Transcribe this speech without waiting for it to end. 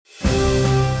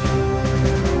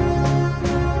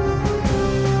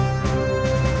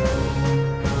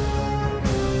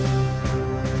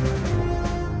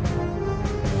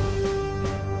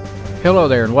Hello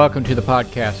there, and welcome to the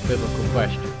podcast, Biblical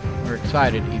Question. We're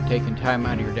excited that you've taken time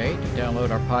out of your day to download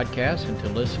our podcast and to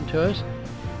listen to us.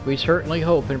 We certainly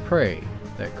hope and pray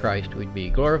that Christ would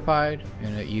be glorified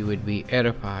and that you would be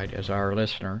edified as our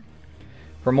listener.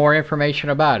 For more information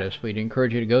about us, we'd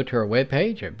encourage you to go to our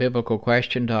webpage at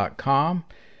biblicalquestion.com,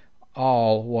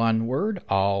 all one word,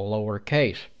 all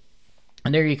lowercase.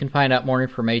 And there you can find out more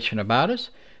information about us.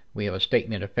 We have a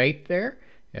statement of faith there.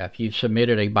 If you've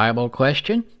submitted a Bible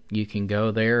question, you can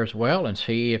go there as well and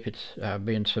see if it's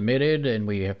been submitted and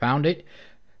we have found it,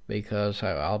 because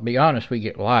I'll be honest, we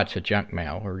get lots of junk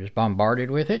mail. We're just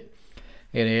bombarded with it.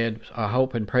 And I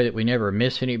hope and pray that we never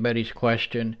miss anybody's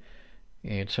question.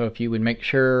 And so if you would make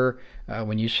sure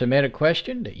when you submit a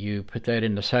question that you put that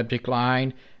in the subject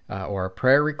line or a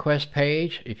prayer request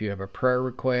page. If you have a prayer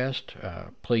request,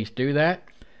 please do that.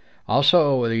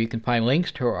 Also, you can find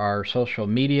links to our social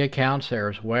media accounts there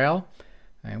as well.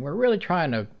 And we're really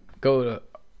trying to go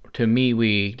to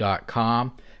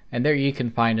MeWe.com, and there you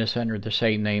can find us under the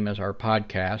same name as our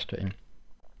podcast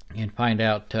and find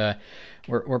out.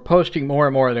 We're posting more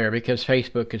and more there because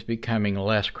Facebook is becoming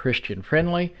less Christian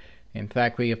friendly. In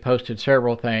fact, we have posted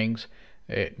several things.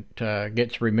 It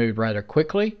gets removed rather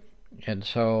quickly, and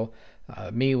so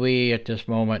MeWe at this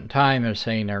moment in time is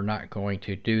saying they're not going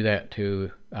to do that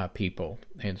to people.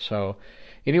 And so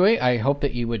anyway, I hope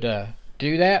that you would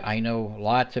do that. I know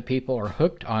lots of people are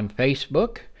hooked on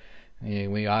Facebook,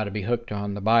 and we ought to be hooked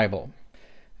on the Bible.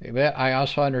 But I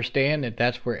also understand that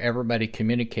that's where everybody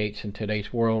communicates in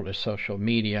today's world, is social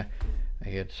media.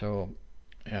 And so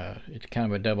it's kind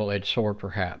of a double-edged sword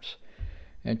perhaps.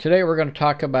 And today we're going to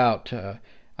talk about a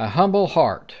humble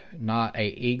heart, not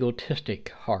an egotistic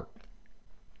heart.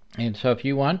 And so if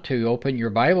you want to open your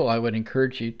Bible, I would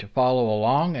encourage you to follow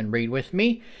along and read with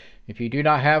me. If you do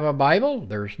not have a Bible,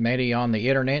 there's many on the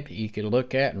internet that you can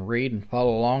look at and read and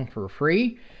follow along for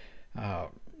free.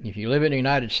 If you live in the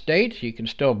United States, you can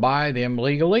still buy them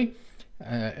legally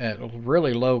at a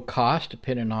really low cost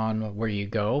depending on where you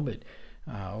go. But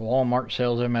Walmart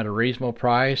sells them at a reasonable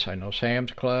price. I know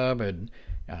Sam's Club, and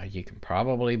you can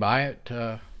probably buy it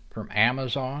from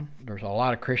Amazon. There's a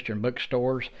lot of Christian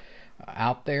bookstores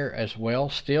out there as well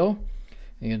still.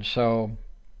 And so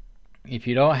if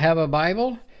you don't have a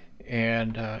Bible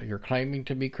and you're claiming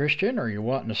to be Christian, or you're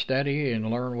wanting to study and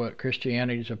learn what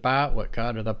Christianity is about, what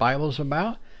God of the Bible is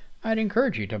about, I'd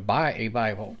encourage you to buy a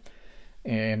Bible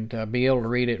and be able to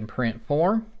read it in print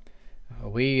form.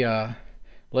 We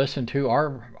listen to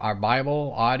our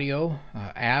Bible audio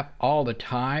app all the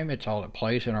time. It's all that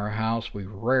plays in our house. We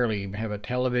rarely have a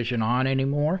television on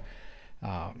anymore.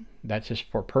 That's just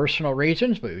for personal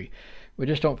reasons, but we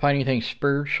just don't find anything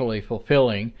spiritually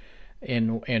fulfilling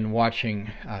in watching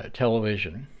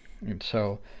television. And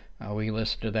so we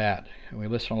listen to that. We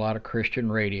listen to a lot of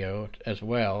Christian radio as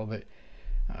well. But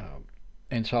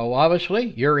and so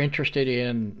obviously you're interested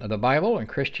in the Bible and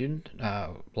Christian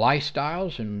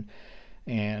lifestyles,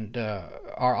 and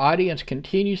our audience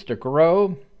continues to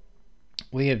grow.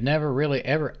 We have never really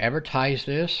ever advertised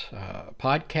this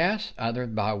podcast other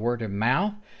than by word of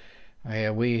mouth.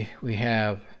 We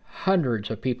have hundreds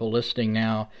of people listening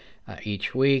now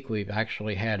each week. We've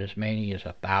actually had as many as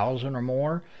 1,000 or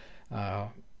more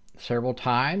several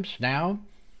times now.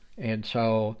 And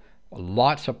so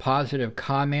lots of positive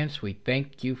comments. We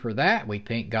thank you for that. We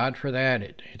thank God for that.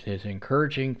 It is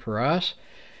encouraging for us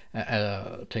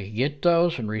to get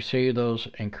those and receive those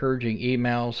encouraging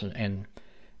emails, and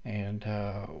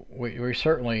we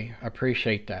certainly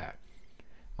appreciate that.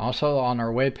 Also on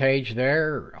our webpage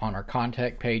there, on our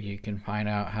contact page, you can find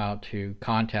out how to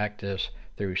contact us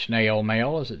through snail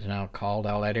mail, as it's now called.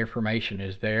 All that information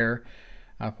is there.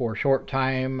 For a short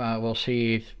time, we'll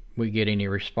see if we get any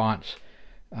response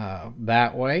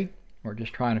that way. We're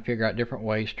just trying to figure out different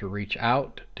ways to reach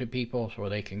out to people so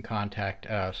they can contact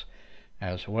us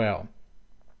as well.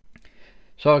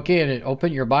 So again,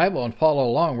 open your Bible and follow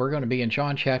along. We're going to be in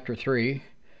John chapter 3,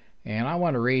 and I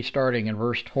want to read starting in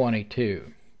verse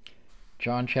 22.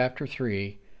 John chapter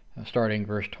 3, starting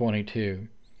verse 22.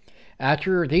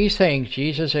 After these things,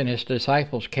 Jesus and his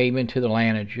disciples came into the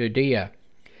land of Judea,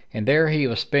 and there he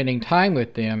was spending time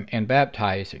with them and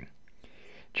baptizing.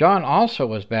 John also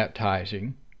was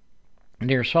baptizing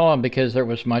near Siloam because there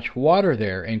was much water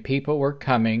there, and people were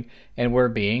coming and were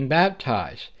being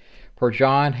baptized. For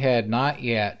John had not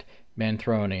yet been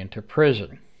thrown into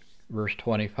prison. Verse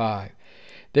 25.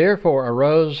 Therefore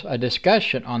arose a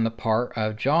discussion on the part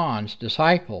of John's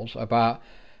disciples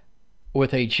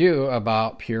with a Jew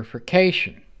about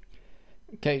purification.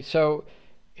 Okay, so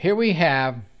here we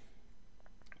have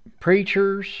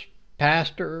preachers,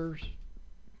 pastors,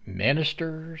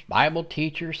 ministers, Bible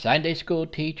teachers, Sunday school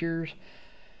teachers.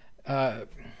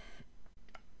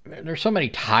 There's so many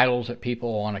titles that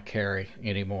people want to carry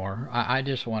anymore. I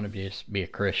just want to just be a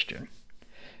Christian.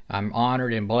 I'm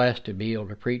honored and blessed to be able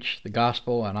to preach the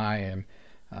gospel, and I am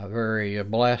very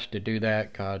blessed to do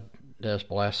that. God does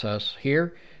bless us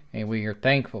here, and we are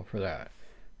thankful for that.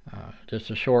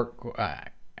 Just a short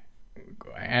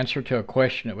answer to a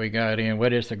question that we got in.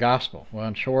 What is the gospel? Well,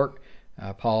 in short,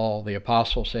 Paul the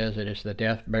Apostle says it is the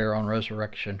death, burial, and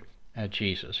resurrection of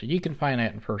Jesus. And you can find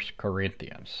that in 1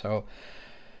 Corinthians.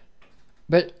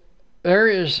 But there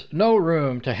is no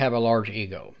room to have a large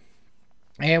ego.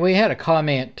 And we had a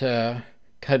comment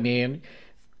come in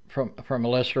from a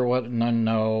listener wanting to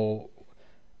know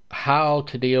how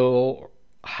should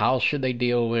they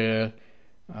deal with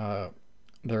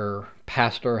their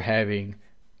pastor having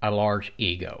a large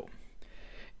ego.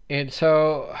 And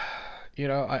so,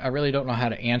 I really don't know how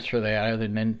to answer that other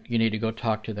than you need to go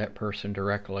talk to that person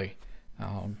directly.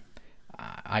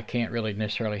 I can't really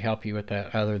necessarily help you with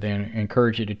that other than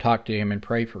encourage you to talk to him and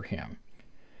pray for him.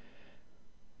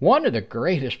 One of the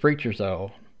greatest preachers,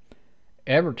 though,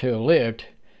 ever to have lived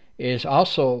is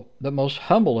also the most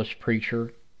humblest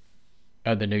preacher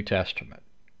of the New Testament.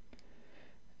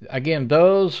 Again,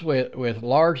 those with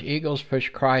large egos push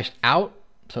Christ out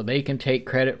so they can take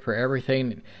credit for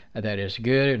everything that is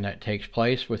good and that takes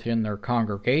place within their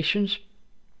congregations.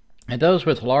 And those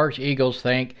with large egos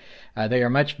think they are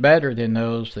much better than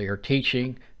those they are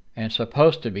teaching and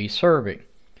supposed to be serving.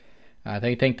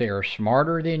 They think they are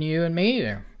smarter than you and me,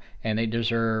 and they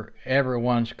deserve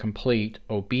everyone's complete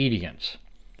obedience.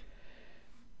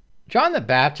 John the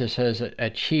Baptist has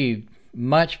achieved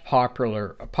much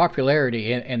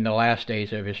popularity in the last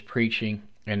days of his preaching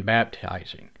and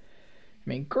baptizing.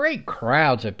 Great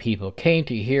crowds of people came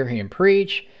to hear him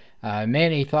preach.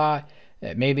 Many thought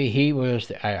that maybe he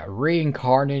was a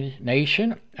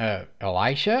reincarnation of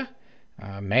Elisha.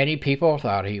 Many people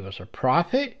thought he was a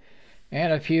prophet,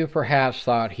 and a few perhaps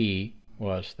thought he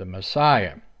was the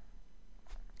Messiah.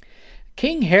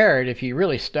 King Herod, if you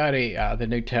really study the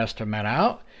New Testament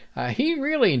out, he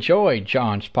really enjoyed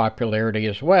John's popularity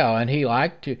as well, and he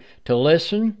liked to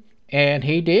listen, and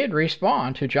he did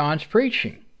respond to John's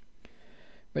preaching.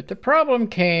 But the problem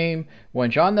came when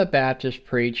John the Baptist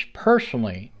preached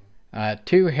personally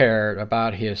to Herod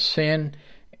about his sin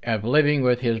of living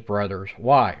with his brother's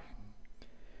wife.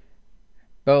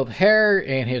 Both Herod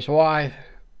and his wife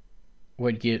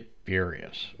would get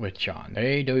furious with John.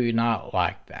 They do not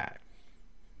like that.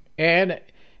 And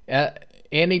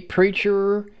any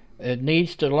preacher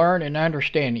needs to learn and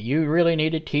understand that you really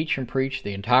need to teach and preach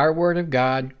the entire Word of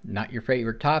God, not your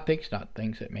favorite topics, not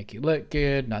things that make you look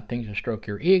good, not things that stroke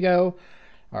your ego,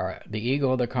 or the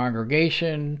ego of the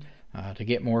congregation, to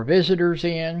get more visitors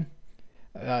in.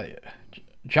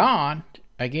 John,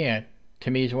 again,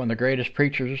 to me is one of the greatest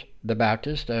preachers, the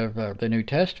Baptist, of the New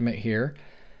Testament here.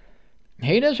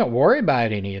 He doesn't worry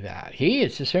about any of that. He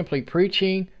is just simply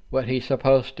preaching what he's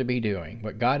supposed to be doing,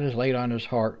 what God has laid on his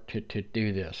heart to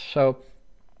do this. So,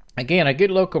 again, a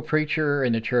good local preacher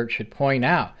in the church should point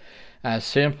out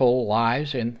sinful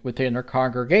lives within their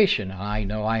congregation. I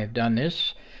know I have done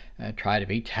this. Try to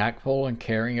be tactful and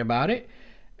caring about it.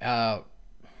 And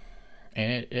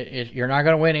you're not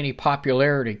going to win any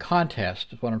popularity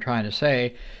contest, is what I'm trying to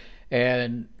say.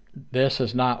 And this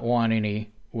has not won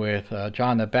any with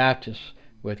John the Baptist,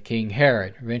 with King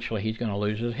Herod. Eventually he's going to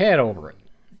lose his head over it.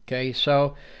 Okay,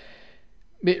 so,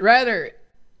 but rather,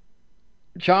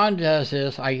 John does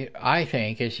this, I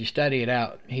think, as you study it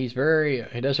out, he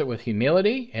does it with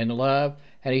humility and love,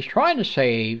 and he's trying to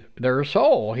save their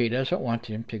soul. He doesn't want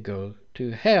them to go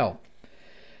to hell.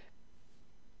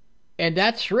 And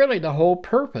that's really the whole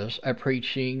purpose of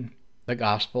preaching the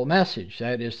gospel message.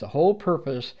 That is the whole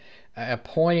purpose of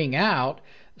pointing out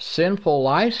sinful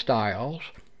lifestyles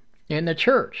in the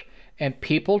church. And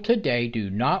people today do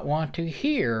not want to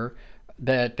hear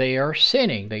that they are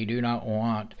sinning. They do not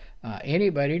want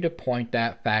anybody to point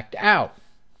that fact out.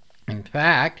 In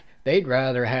fact, they'd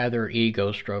rather have their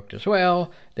ego stroked as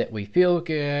well, that we feel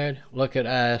good, look at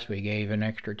us, we gave an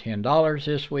extra $10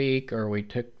 this week, or we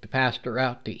took the pastor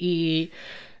out to eat.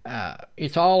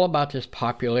 It's all about this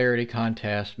popularity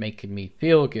contest making me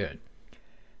feel good.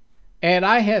 And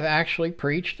I have actually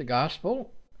preached the gospel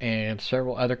in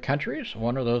several other countries.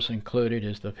 One of those included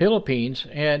is the Philippines.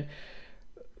 And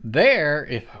there,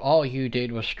 if all you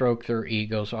did was stroke their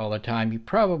egos all the time, you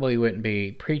probably wouldn't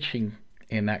be preaching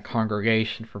in that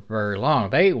congregation for very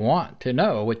long. They want to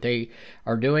know what they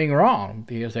are doing wrong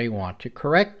because they want to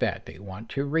correct that. They want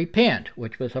to repent,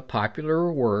 which was a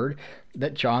popular word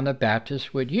that John the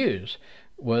Baptist would use,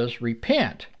 was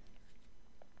repent.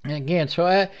 And again,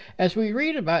 so as we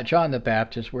read about John the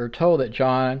Baptist, we're told that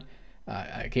John,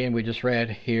 again, we just read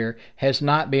here, has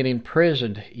not been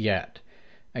imprisoned yet.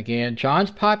 Again,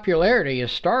 John's popularity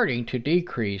is starting to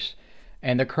decrease,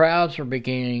 and the crowds are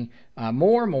beginning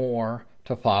more and more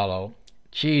to follow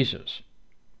Jesus.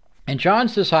 And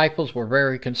John's disciples were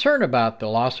very concerned about the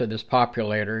loss of this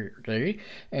popularity,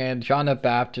 and John the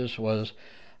Baptist was,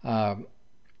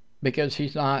 because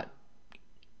he's no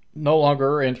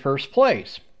longer in first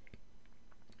place.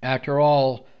 After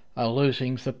all,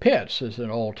 losing's the pits, as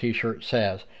an old t-shirt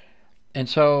says. And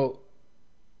so,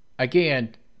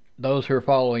 again, those who are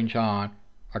following John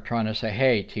are trying to say,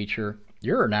 hey, teacher,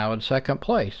 you're now in second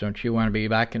place. Don't you want to be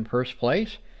back in first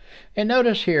place? And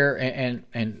notice here,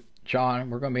 and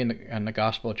John, we're going to be in the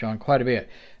Gospel of John quite a bit,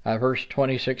 verse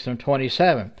 26 and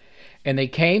 27. And they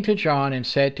came to John and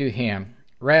said to him,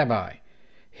 Rabbi,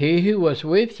 he who was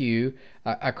with you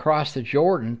across the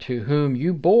Jordan, to whom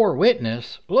you bore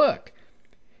witness, look,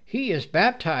 he is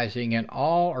baptizing, and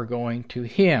all are going to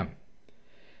him.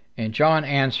 And John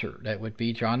answered, that would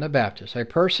be John the Baptist, a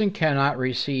person cannot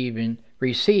receive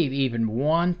even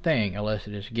one thing unless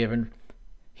it is given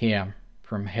him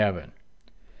from heaven.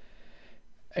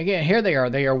 Again, here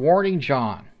they are warning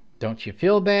John. Don't you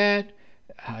feel bad?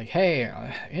 Hey,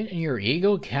 isn't your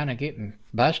ego kind of getting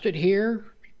busted here?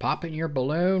 Popping your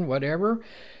balloon, whatever.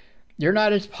 You're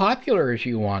not as popular as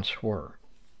you once were.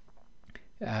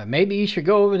 Maybe you should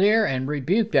go over there and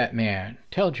rebuke that man.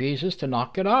 Tell Jesus to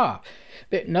knock it off.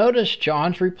 But notice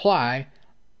John's reply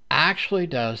actually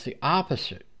does the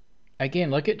opposite. Again,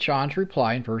 look at John's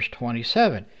reply in verse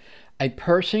 27. A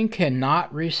person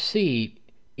cannot receive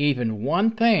even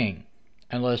one thing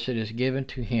unless it is given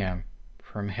to him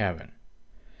from heaven.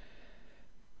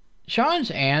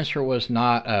 John's answer was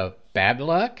not of bad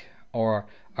luck, or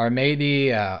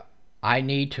maybe I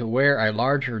need to wear a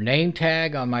larger name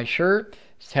tag on my shirt.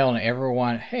 It's telling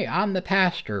everyone, hey, I'm the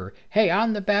pastor. Hey,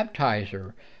 I'm the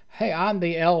baptizer. Hey, I'm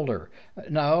the elder.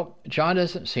 No, John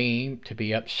doesn't seem to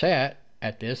be upset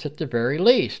at this at the very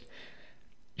least.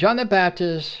 John the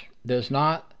Baptist does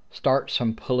not start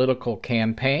some political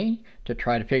campaign to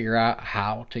try to figure out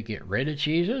how to get rid of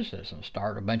Jesus. Doesn't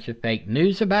start a bunch of fake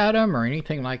news about him or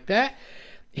anything like that.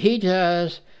 He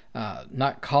does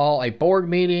not call a board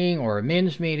meeting or a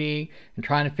men's meeting and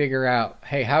trying to figure out,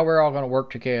 hey, how we're all going to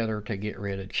work together to get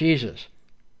rid of Jesus.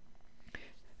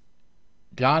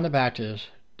 John the Baptist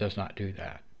does not do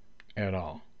that at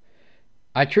all.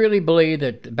 I truly believe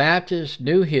that the Baptist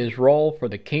knew his role for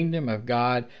the kingdom of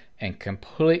God and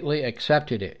completely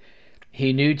accepted it.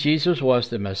 He knew Jesus was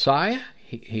the Messiah.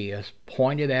 He has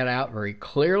pointed that out very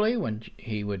clearly when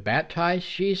he would baptize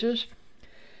Jesus,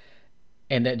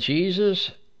 and that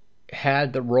Jesus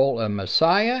had the role of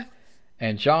Messiah,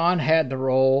 and John had the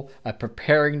role of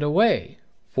preparing the way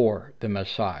for the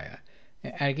Messiah.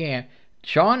 And again,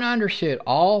 John understood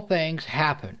all things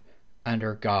happen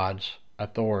under God's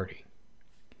authority.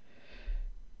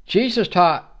 Jesus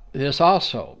taught this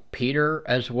also, Peter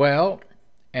as well,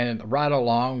 and right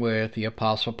along with the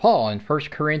Apostle Paul. In 1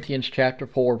 Corinthians chapter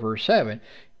 4, verse 7,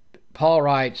 Paul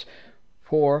writes,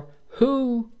 For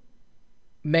who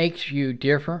makes you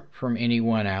different from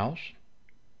anyone else?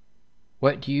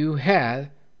 What do you have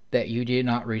that you did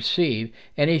not receive?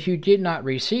 And if you did not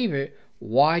receive it,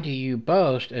 why do you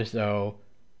boast as though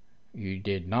you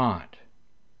did not?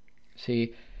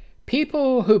 See,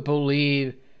 people who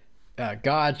believe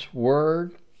God's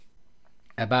word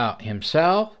about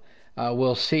himself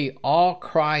will see all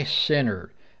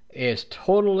Christ-centered, is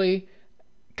totally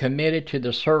committed to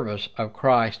the service of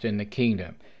Christ in the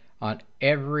kingdom on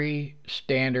every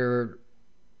standard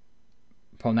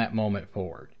from that moment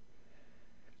forward.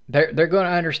 They're going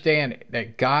to understand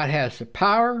that God has the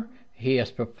power. He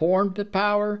has performed the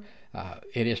power.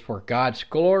 It is for God's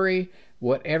glory.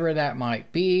 Whatever that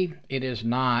might be, it is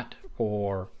not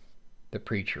for the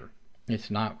preacher.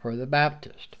 It's not for the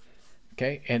Baptist.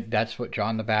 Okay, and that's what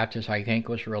John the Baptist, I think,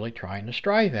 was really trying to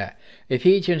strive at.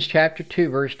 Ephesians chapter 2,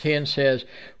 verse 10 says,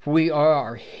 For we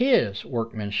are his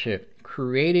workmanship,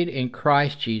 created in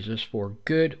Christ Jesus for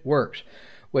good works,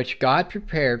 which God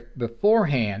prepared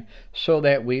beforehand so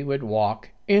that we would walk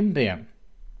in them.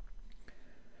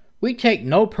 We take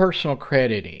no personal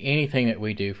credit in anything that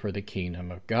we do for the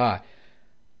kingdom of God,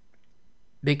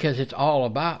 because it's all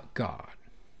about God.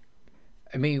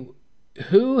 I mean,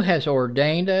 who has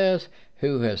ordained us?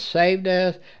 Who has saved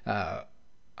us?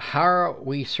 How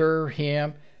we serve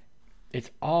him?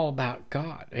 It's all about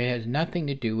God. It has nothing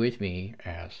to do with me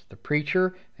as the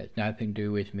preacher. It has nothing to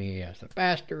do with me as the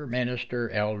pastor, minister,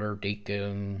 elder,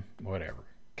 deacon, whatever.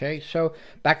 Okay, so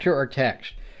back to our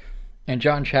text in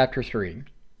John chapter 3.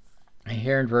 And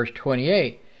here in verse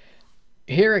 28,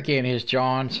 here again is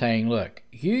John saying, look,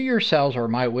 you yourselves are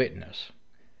my witness.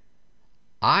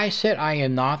 I said I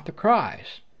am not the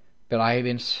Christ, but I have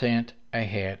been sent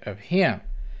ahead of him.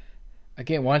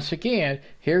 Again, once again,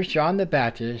 here's John the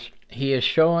Baptist. He is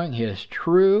showing his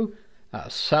true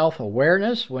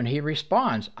self-awareness when he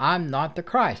responds, I'm not the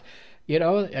Christ.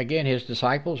 Again, his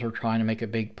disciples are trying to make a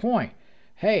big point.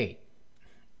 Hey,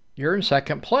 you're in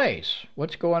second place.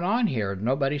 What's going on here?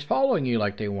 Nobody's following you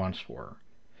like they once were.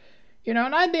 And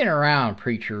I've been around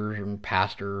preachers and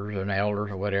pastors and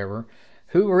elders or whatever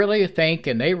who really think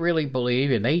and they really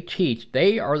believe and they teach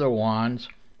they are the ones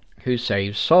who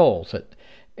save souls.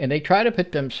 And they try to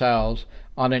put themselves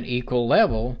on an equal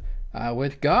level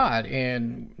with God,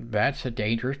 and that's a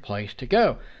dangerous place to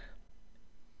go.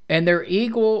 And their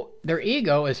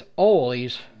ego is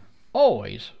always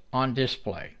on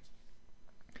display.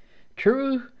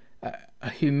 True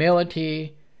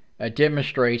humility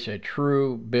demonstrates a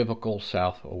true biblical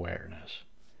self-awareness.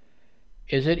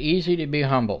 Is it easy to be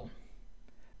humble?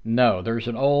 No. There's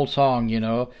an old song,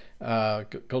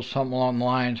 goes something along the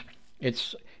lines,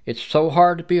 it's so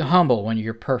hard to be humble when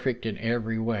you're perfect in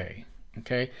every way.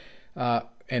 Okay?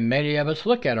 And many of us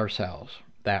look at ourselves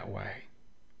that way.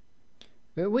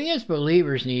 But we as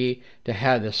believers need to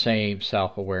have the same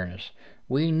self-awareness.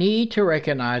 We need to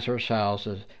recognize ourselves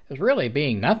as really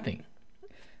being nothing,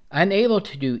 unable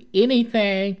to do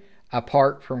anything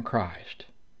apart from Christ.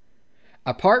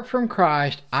 Apart from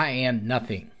Christ, I am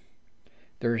nothing.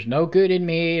 There's no good in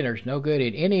me, and there's no good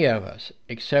in any of us,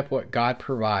 except what God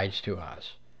provides to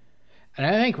us. And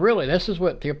I think really this is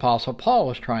what the Apostle Paul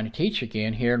was trying to teach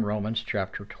again here in Romans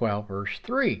chapter 12, verse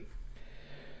 3.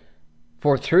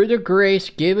 For through the grace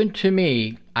given to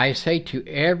me, I say to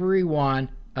everyone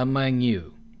among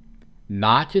you,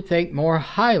 not to think more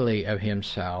highly of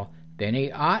himself than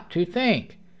he ought to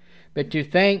think, but to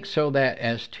think so that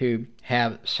as to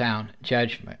have sound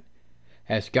judgment,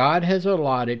 as God has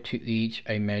allotted to each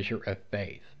a measure of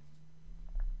faith.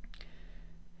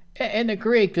 In the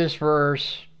Greek, this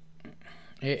verse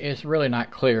is really not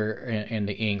clear in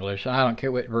the English. I don't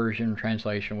care what version,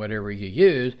 translation, whatever you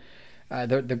use.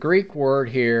 The Greek word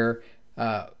here,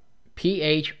 Phroneo,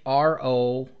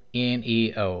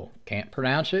 can't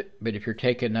pronounce it, but if you're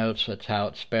taking notes, that's how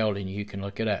it's spelled, and you can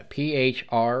look it up.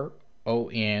 Phroneo.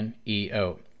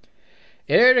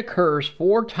 It occurs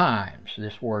 4 times,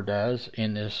 this word does,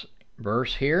 in this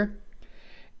verse here.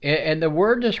 And the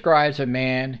word describes a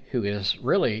man who is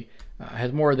really,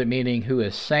 has more of the meaning who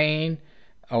is sane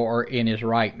or in his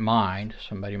right mind.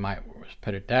 Somebody might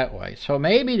put it that way. So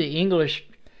maybe the English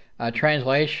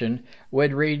translation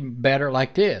would read better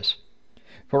like this.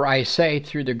 For I say,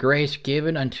 through the grace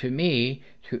given unto me,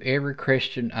 to every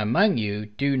Christian among you,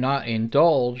 do not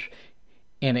indulge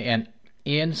in an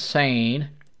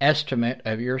insane estimate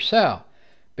of yourself,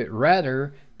 but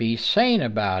rather be sane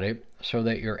about it, so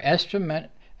that your estimate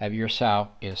of yourself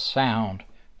is sound,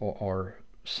 or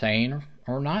sane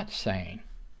or not sane.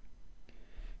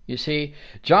 You see,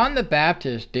 John the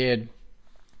Baptist did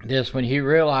this when he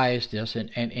realized this,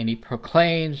 and he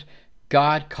proclaims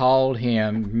God called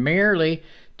him merely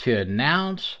to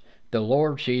announce the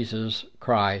Lord Jesus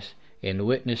Christ and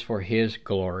witness for his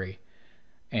glory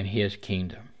and his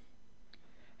kingdom.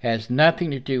 Has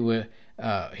nothing to do with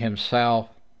himself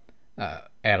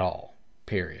at all,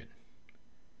 period.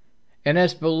 And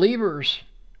as believers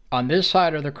on this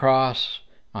side of the cross,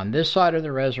 on this side of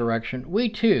the resurrection, we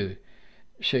too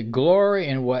should glory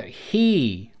in what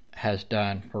he has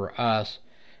done for us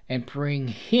and bring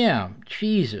him,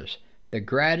 Jesus, the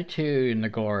gratitude and the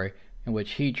glory in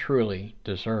which he truly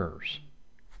deserves.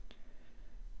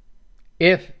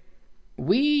 If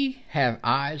we have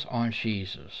eyes on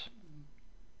Jesus,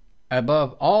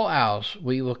 above all else,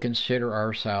 we will consider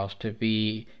ourselves to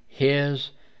be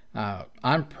his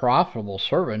unprofitable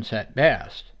servants at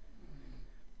best.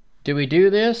 Do we do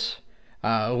this?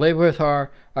 Live with our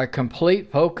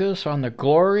complete focus on the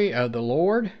glory of the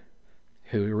Lord,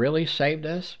 who really saved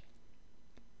us?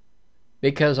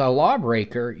 Because a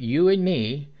lawbreaker, you and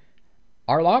me,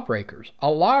 are lawbreakers. A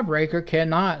lawbreaker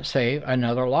cannot save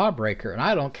another lawbreaker. And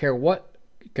I don't care what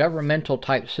governmental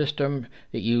type system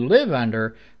that you live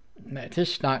under, that's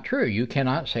just not true. You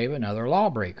cannot save another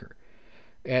lawbreaker.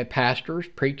 Pastors,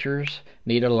 preachers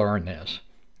need to learn this.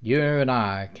 You and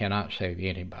I cannot save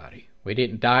anybody. We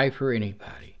didn't die for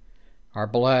anybody. Our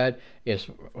blood is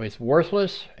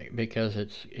worthless because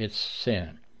it's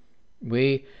sin.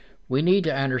 We need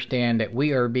to understand that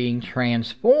we are being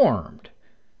transformed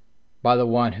by the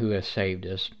one who has saved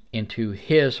us into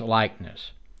his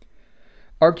likeness.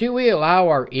 Or do we allow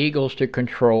our egos to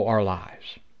control our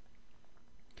lives?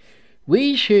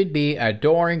 We should be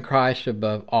adoring Christ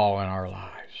above all in our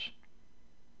lives.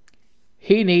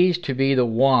 He needs to be the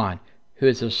one who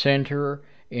is the center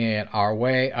in our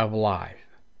way of life.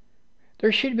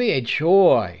 There should be a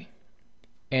joy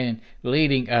in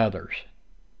leading others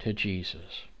to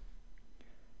Jesus.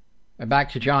 And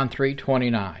back to John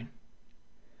 3:29.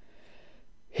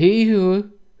 He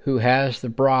who has the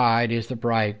bride is the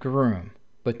bridegroom,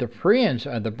 but the friends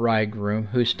of the bridegroom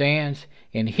who stands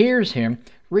and hears him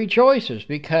rejoices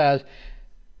because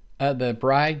of the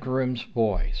bridegroom's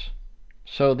voice.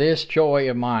 So this joy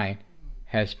of mine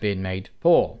has been made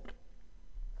full.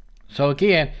 So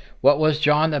again, what was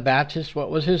John the Baptist? What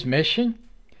was his mission?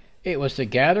 It was to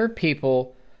gather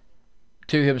people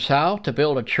to himself to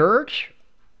build a church?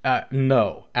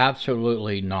 No,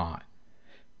 absolutely not.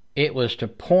 It was to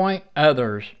point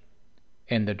others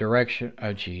in the direction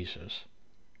of Jesus.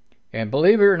 And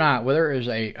believe it or not, there is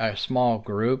a small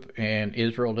group in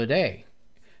Israel today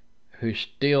who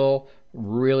still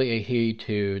really adhere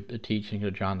to the teaching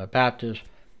of John the Baptist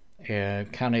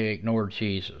and kind of ignore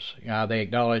Jesus. They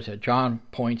acknowledge that John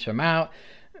points them out,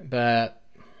 but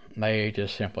they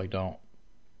just simply don't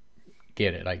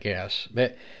get it, I guess.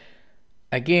 But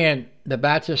again, the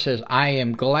Baptist says, I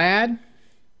am glad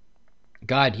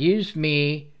God used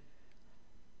me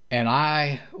and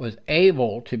I was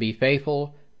able to be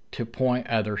faithful to point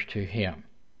others to him,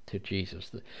 to Jesus.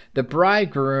 The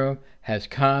bridegroom has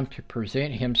come to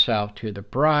present himself to the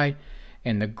bride,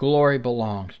 and the glory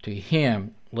belongs to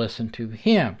him. Listen to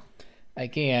him.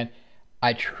 Again,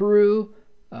 a true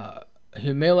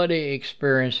humility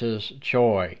experiences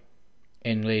joy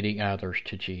in leading others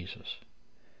to Jesus.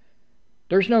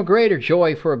 There's no greater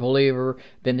joy for a believer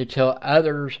than to tell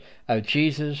others of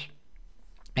Jesus,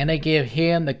 and they give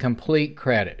him the complete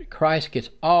credit. Christ gets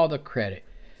all the credit.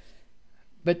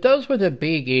 But those with a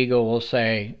big ego will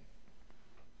say,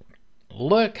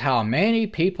 look how many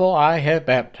people I have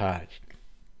baptized.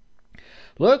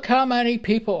 Look how many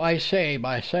people I saved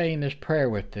by saying this prayer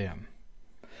with them.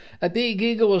 A big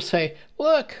ego will say,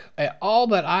 look at all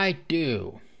that I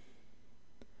do.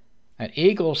 An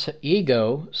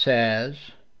ego says,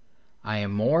 I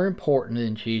am more important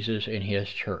than Jesus and his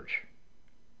church.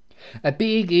 A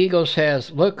big ego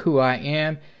says, look who I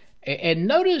am. And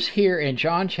notice here in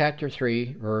John chapter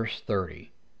 3, verse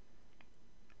 30,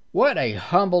 what a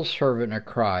humble servant of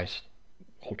Christ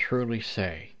will truly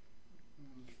say.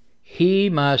 He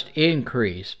must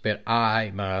increase, but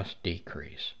I must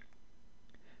decrease.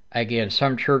 Again,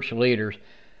 some church leaders,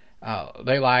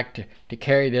 they like to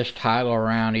carry this title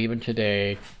around even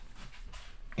today.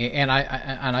 And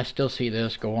I still see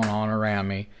this going on around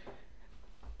me.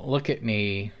 Look at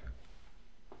me,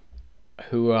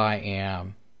 who I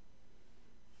am.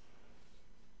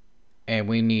 And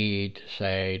we need to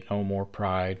say no more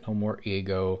pride, no more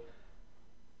ego.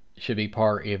 It should be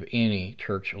part of any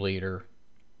church leader.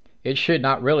 It should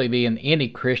not really be in any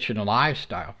Christian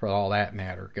lifestyle, for all that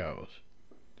matter goes.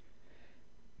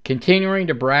 Continuing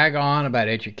to brag on about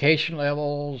education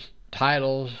levels,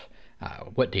 titles,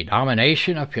 what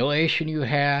denomination affiliation you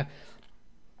have,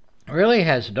 really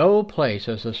has no place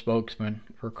as a spokesman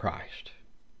for Christ.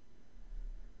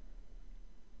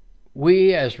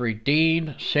 We as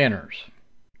redeemed sinners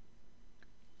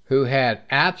who had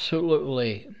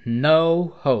absolutely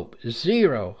no hope,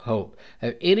 zero hope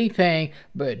of anything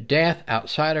but death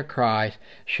outside of Christ,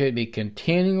 should be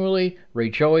continually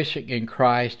rejoicing in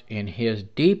Christ, in his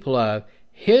deep love,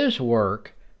 his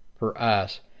work for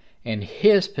us, and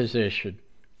his position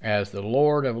as the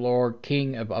Lord of Lords,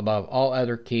 King above all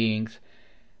other kings,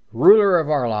 ruler of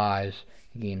our lives,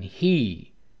 and he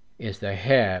is the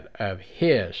head of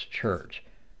his church.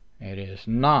 It is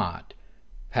not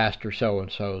Pastor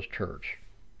so-and-so's church.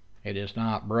 It is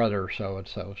not Brother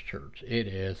so-and-so's church. It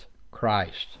is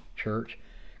Christ's church.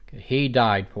 He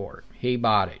died for it. He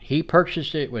bought it. He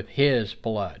purchased it with his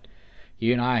blood.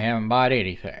 You and I haven't bought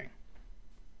anything.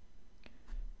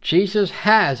 Jesus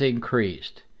has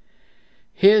increased.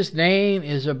 His name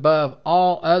is above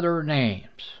all other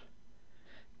names.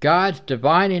 God's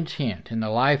divine intent in the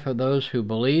life of those who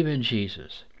believe in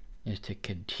Jesus is to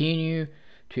continue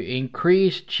to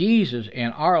increase Jesus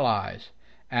in our lives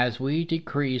as we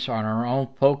decrease on our own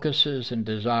focuses and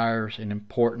desires and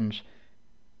importance,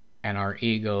 and our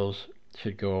egos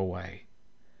should go away.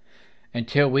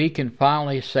 Until we can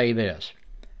finally say this: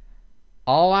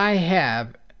 all I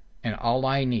have and all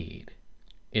I need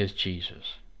is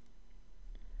Jesus.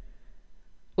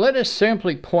 Let us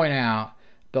simply point out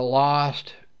the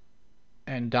lost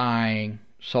and dying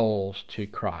souls to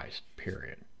Christ,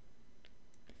 period.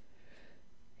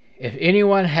 If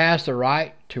anyone has the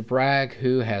right to brag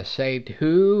who has saved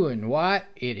who and what,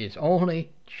 it is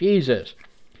only Jesus.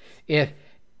 If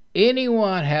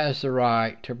anyone has the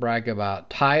right to brag about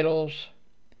titles,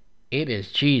 it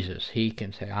is Jesus. He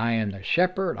can say, I am the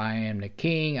shepherd, I am the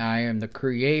king, I am the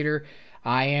creator,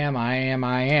 I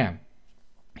am.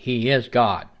 He is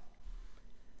God.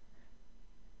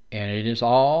 And it is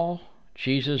all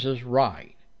Jesus'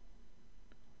 right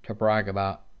to brag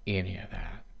about any of that.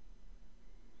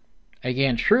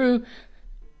 Again, true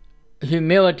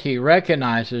humility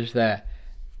recognizes that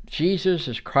Jesus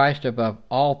is Christ above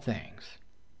all things,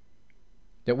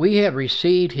 that we have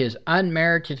received his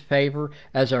unmerited favor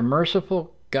as a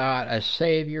merciful God, a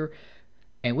Savior,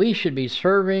 and we should be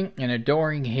serving and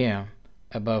adoring him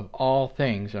above all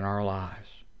things in our lives.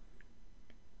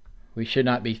 We should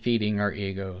not be feeding our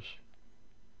egos.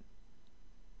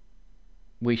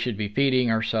 We should be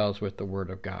feeding ourselves with the Word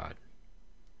of God.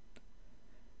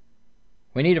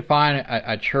 We need to find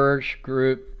a church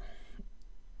group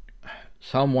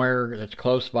somewhere that's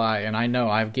close by, and I know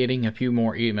I'm getting a few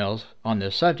more emails on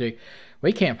this subject.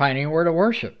 We can't find anywhere to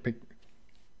worship.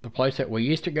 The place that we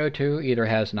used to go to either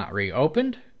has not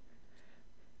reopened,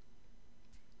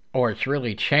 or it's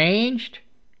really changed,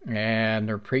 and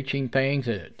they're preaching things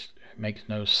that makes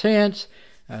no sense.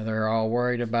 They're all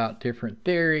worried about different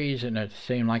theories, and it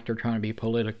seems like they're trying to be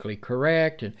politically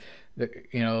correct. And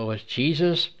was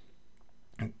Jesus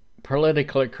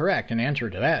politically correct? And the answer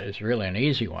to that is really an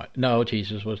easy one. No,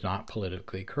 Jesus was not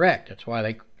politically correct. That's why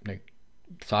they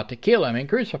sought to kill him and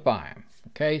crucify him.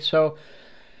 Okay, so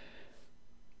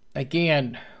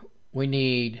again, we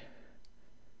need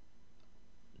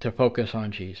to focus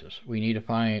on Jesus. We need to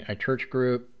find a church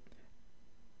group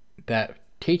that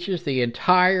teaches the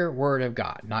entire Word of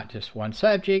God, not just one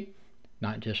subject,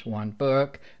 not just one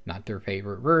book, not their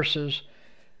favorite verses,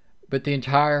 but the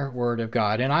entire Word of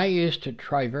God. And I used to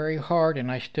try very hard, and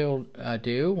I still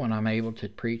do when I'm able to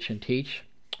preach and teach.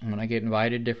 When I get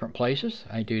invited to different places,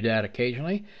 I do that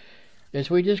occasionally, is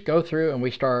we just go through and we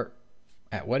start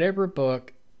at whatever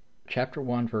book, chapter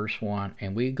 1, verse 1,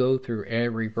 and we go through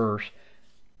every verse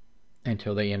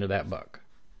until the end of that book.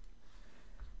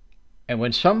 And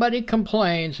when somebody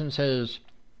complains and says,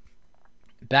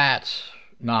 that's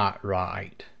not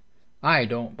right, I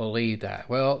don't believe that,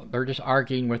 well, they're just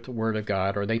arguing with the Word of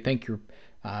God, or they think you're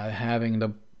having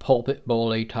the pulpit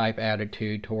bully type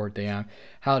attitude toward them.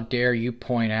 How dare you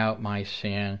point out my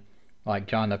sin, like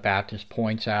John the Baptist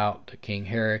points out to King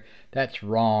Herod. That's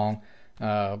wrong.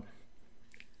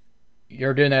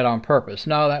 You're doing that on purpose.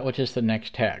 No, that was just the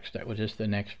next text. That was just the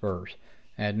next verse.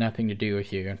 It had nothing to do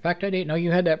with you. In fact, I didn't know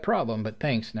you had that problem, but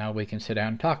thanks. Now we can sit down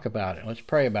and talk about it. Let's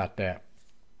pray about that.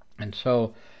 And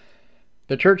so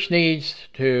the church needs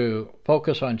to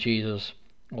focus on Jesus.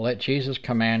 Let Jesus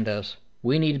command us.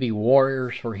 We need to be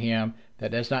warriors for him.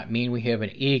 That does not mean we have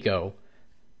an ego.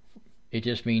 It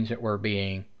just means that we're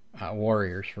being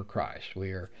warriors for Christ.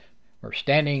 We're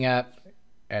standing up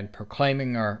and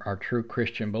proclaiming our true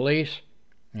Christian beliefs,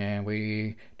 and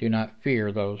we do not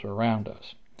fear those around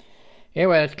us.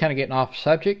 Anyway, that's kind of getting off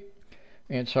subject,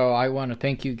 and so I want to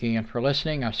thank you again for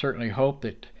listening. I certainly hope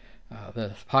that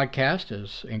the podcast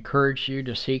has encouraged you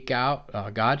to seek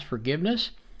out God's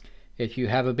forgiveness if you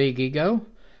have a big ego,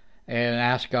 and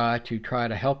ask God to try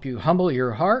to help you humble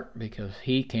your heart, because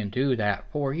he can do that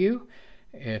for you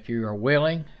if you are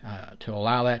willing to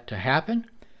allow that to happen.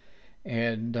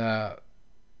 And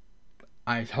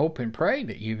I hope and pray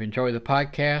that you've enjoyed the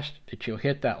podcast, that you'll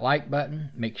hit that like button.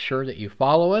 Make sure that you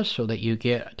follow us so that you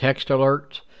get text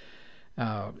alerts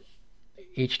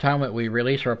each time that we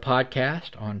release our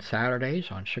podcast on Saturdays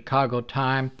on Chicago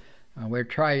time. We're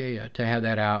trying to have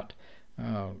that out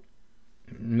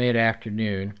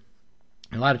mid-afternoon.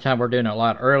 A lot of time we're doing it a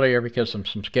lot earlier because of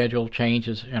some schedule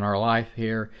changes in our life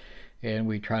here, and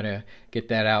we try to get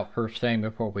that out first thing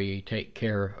before we take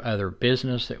care of other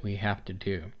business that we have to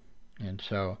do. And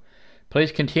so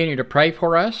please continue to pray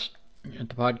for us. The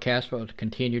podcast will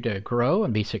continue to grow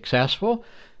and be successful.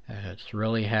 It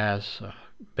really has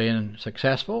been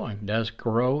successful and does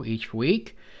grow each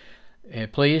week.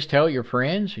 And please tell your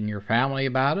friends and your family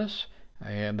about us,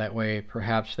 and that way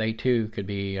perhaps they too could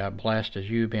be blessed as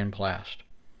you've been blessed.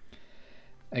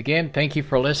 Again, thank you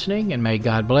for listening, and may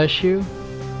God bless you,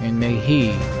 and may he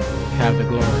have the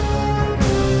glory.